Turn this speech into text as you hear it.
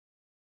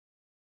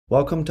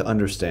Welcome to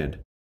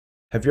Understand.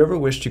 Have you ever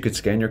wished you could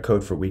scan your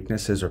code for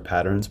weaknesses or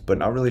patterns, but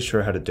not really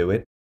sure how to do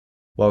it?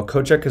 Well,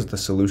 Codecheck is the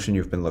solution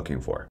you've been looking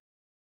for.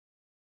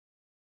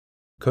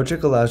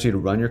 Codecheck allows you to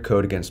run your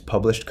code against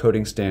published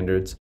coding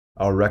standards,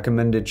 our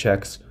recommended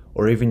checks,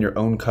 or even your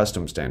own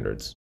custom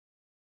standards.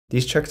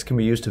 These checks can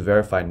be used to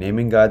verify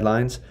naming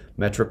guidelines,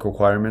 metric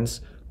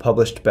requirements,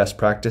 published best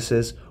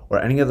practices, or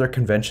any other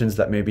conventions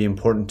that may be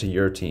important to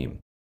your team.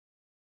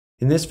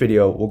 In this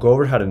video, we'll go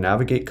over how to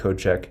navigate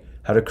Codecheck,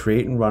 how to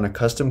create and run a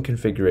custom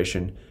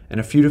configuration, and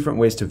a few different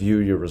ways to view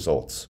your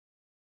results.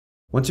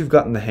 Once you've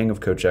gotten the hang of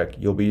Codecheck,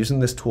 you'll be using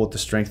this tool to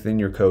strengthen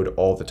your code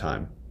all the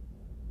time.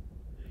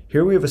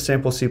 Here we have a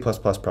sample C++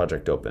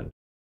 project open.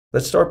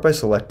 Let's start by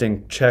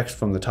selecting Checks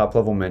from the top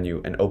level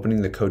menu and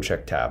opening the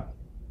Codecheck tab.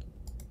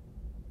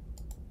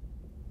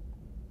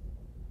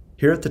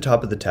 Here at the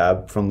top of the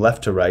tab, from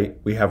left to right,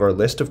 we have our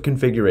list of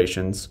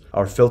configurations,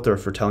 our filter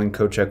for telling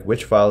Codecheck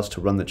which files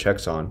to run the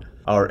checks on,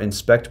 our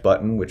inspect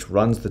button which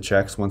runs the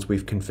checks once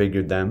we've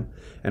configured them,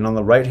 and on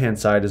the right hand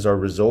side is our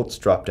results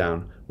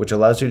dropdown, which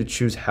allows you to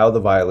choose how the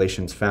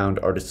violations found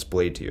are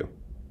displayed to you.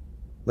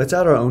 Let's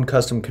add our own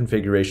custom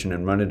configuration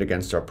and run it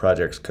against our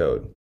project's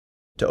code.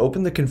 To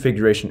open the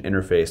configuration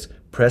interface,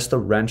 press the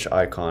wrench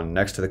icon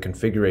next to the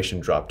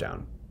configuration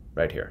dropdown,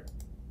 right here.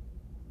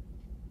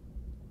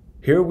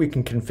 Here we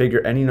can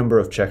configure any number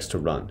of checks to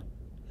run.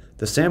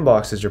 The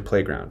sandbox is your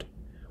playground.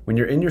 When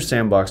you're in your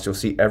sandbox, you'll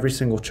see every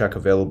single check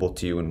available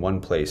to you in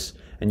one place,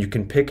 and you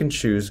can pick and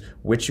choose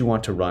which you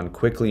want to run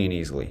quickly and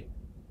easily.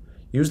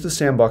 Use the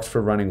sandbox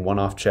for running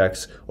one-off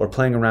checks or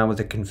playing around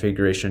with a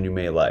configuration you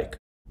may like.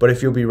 But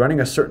if you'll be running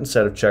a certain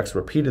set of checks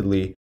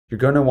repeatedly, you're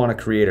going to want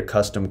to create a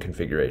custom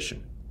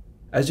configuration.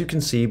 As you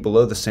can see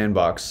below the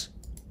sandbox,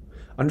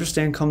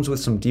 Understand comes with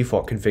some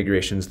default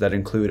configurations that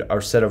include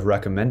our set of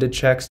recommended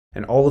checks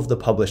and all of the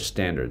published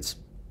standards.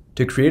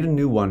 To create a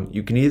new one,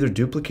 you can either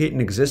duplicate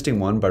an existing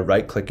one by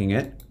right-clicking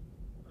it,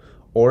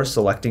 or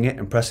selecting it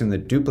and pressing the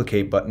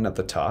duplicate button at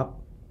the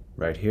top,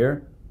 right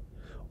here,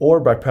 or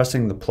by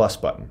pressing the plus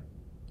button.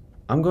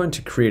 I'm going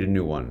to create a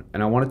new one,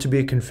 and I want it to be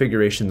a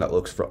configuration that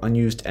looks for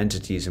unused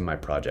entities in my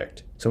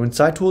project. So in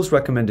SciTools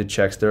recommended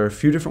checks, there are a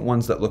few different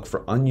ones that look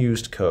for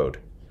unused code.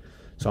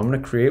 So I'm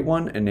going to create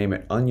one and name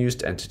it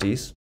Unused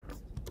Entities.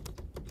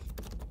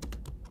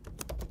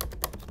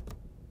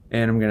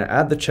 And I'm going to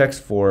add the checks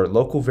for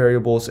local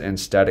variables and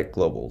static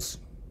globals.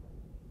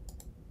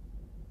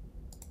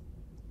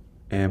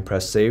 And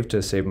press Save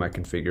to save my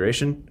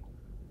configuration.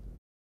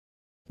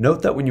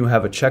 Note that when you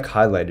have a check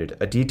highlighted,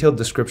 a detailed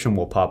description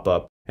will pop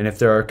up, and if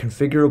there are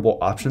configurable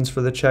options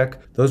for the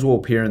check, those will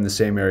appear in the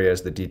same area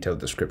as the detailed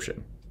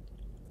description.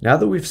 Now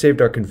that we've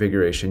saved our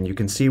configuration, you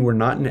can see we're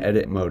not in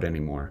edit mode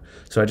anymore,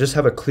 so I just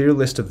have a clear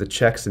list of the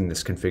checks in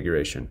this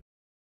configuration.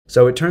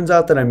 So it turns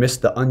out that I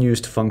missed the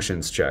unused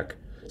functions check.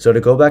 So to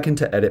go back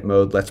into edit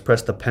mode, let's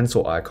press the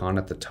pencil icon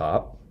at the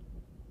top.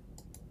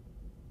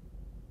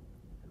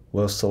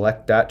 We'll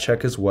select that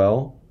check as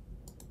well,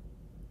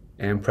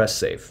 and press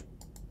Save.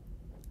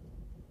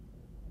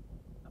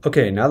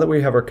 Okay, now that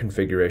we have our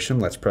configuration,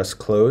 let's press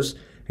Close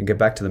and get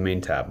back to the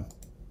main tab.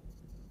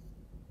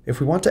 If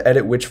we want to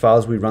edit which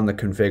files we run the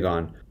config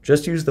on,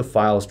 just use the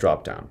Files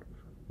dropdown,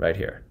 right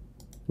here,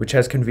 which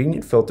has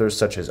convenient filters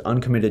such as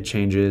uncommitted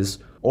changes,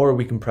 or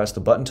we can press the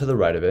button to the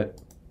right of it,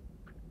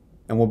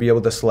 and we'll be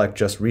able to select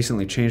just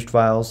recently changed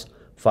files,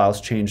 files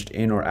changed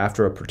in or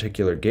after a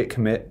particular git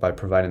commit by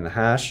providing the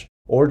hash,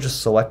 or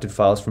just selected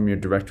files from your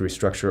directory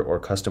structure or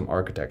custom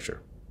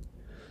architecture.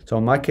 So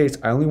in my case,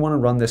 I only want to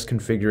run this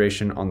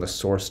configuration on the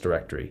source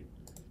directory.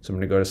 So I'm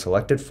going to go to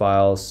Selected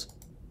Files,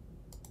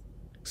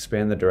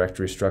 expand the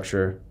directory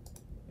structure,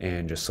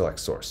 and just select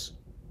source.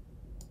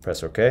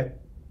 Press OK.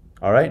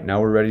 All right, now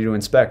we're ready to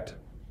inspect.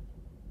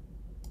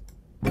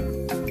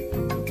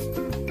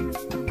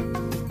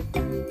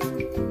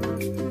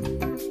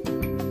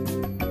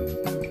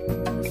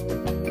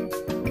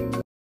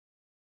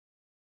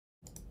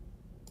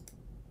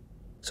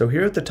 So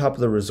here at the top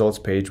of the results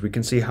page, we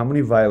can see how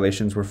many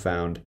violations were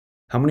found,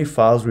 how many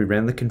files we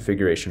ran the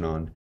configuration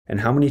on,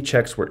 and how many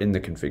checks were in the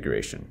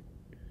configuration.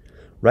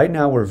 Right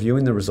now we're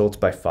viewing the results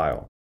by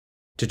file.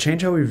 To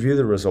change how we view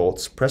the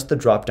results, press the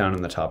drop-down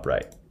in the top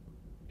right.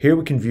 Here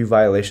we can view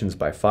violations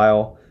by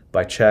file,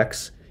 by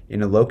checks,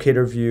 in a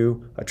locator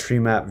view, a tree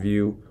map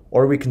view,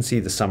 or we can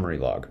see the summary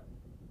log.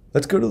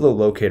 Let's go to the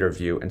locator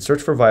view and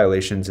search for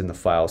violations in the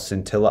file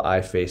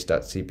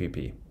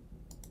scintillaiface.cpp.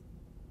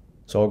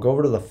 So I'll go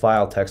over to the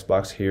file text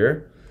box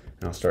here,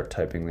 and I'll start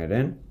typing that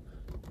in.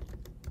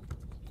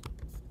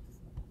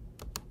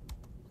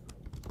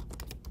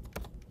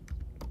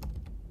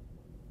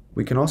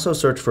 We can also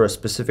search for a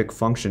specific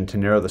function to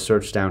narrow the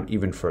search down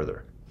even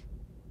further.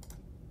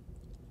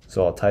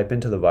 So I'll type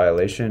into the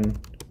violation,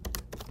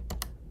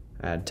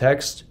 add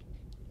text,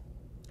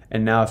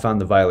 and now I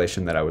found the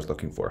violation that I was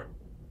looking for.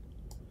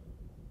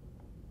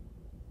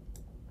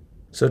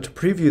 So to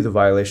preview the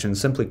violation,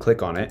 simply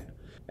click on it,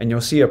 and you'll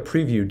see a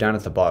preview down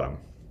at the bottom.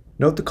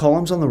 Note the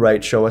columns on the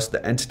right show us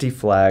the entity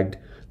flagged,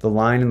 the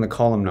line and the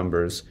column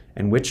numbers,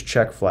 and which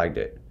check flagged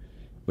it.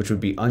 which would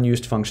be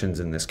unused functions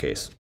in this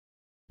case.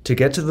 To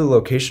get to the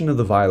location of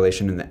the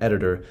violation in the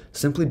editor,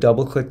 simply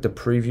double-click the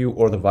preview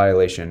or the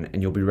violation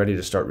and you'll be ready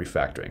to start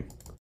refactoring,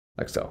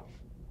 like so.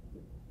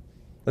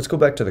 Let's go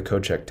back to the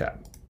Codecheck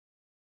tab.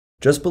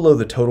 Just below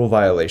the total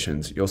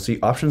violations, you'll see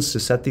options to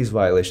set these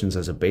violations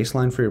as a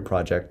baseline for your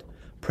project,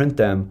 print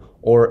them,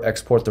 or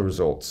export the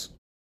results.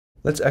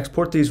 Let's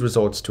export these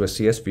results to a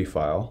CSV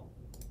file.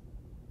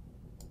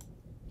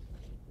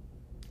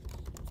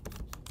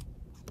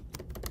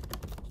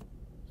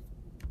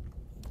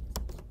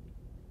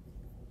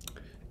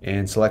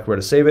 And select where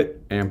to save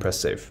it and press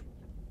save.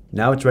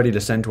 Now it's ready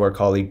to send to our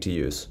colleague to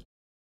use.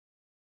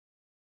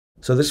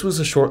 So this was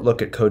a short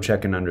look at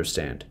Codecheck and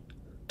Understand.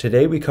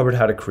 Today we covered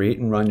how to create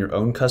and run your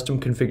own custom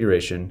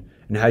configuration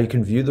and how you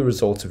can view the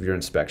results of your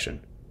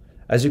inspection.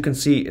 As you can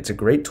see, it's a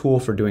great tool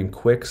for doing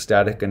quick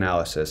static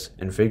analysis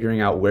and figuring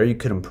out where you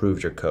could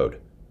improve your code.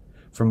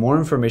 For more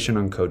information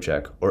on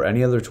Codecheck or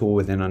any other tool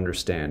within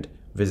Understand,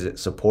 visit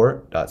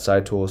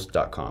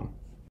support.sitools.com.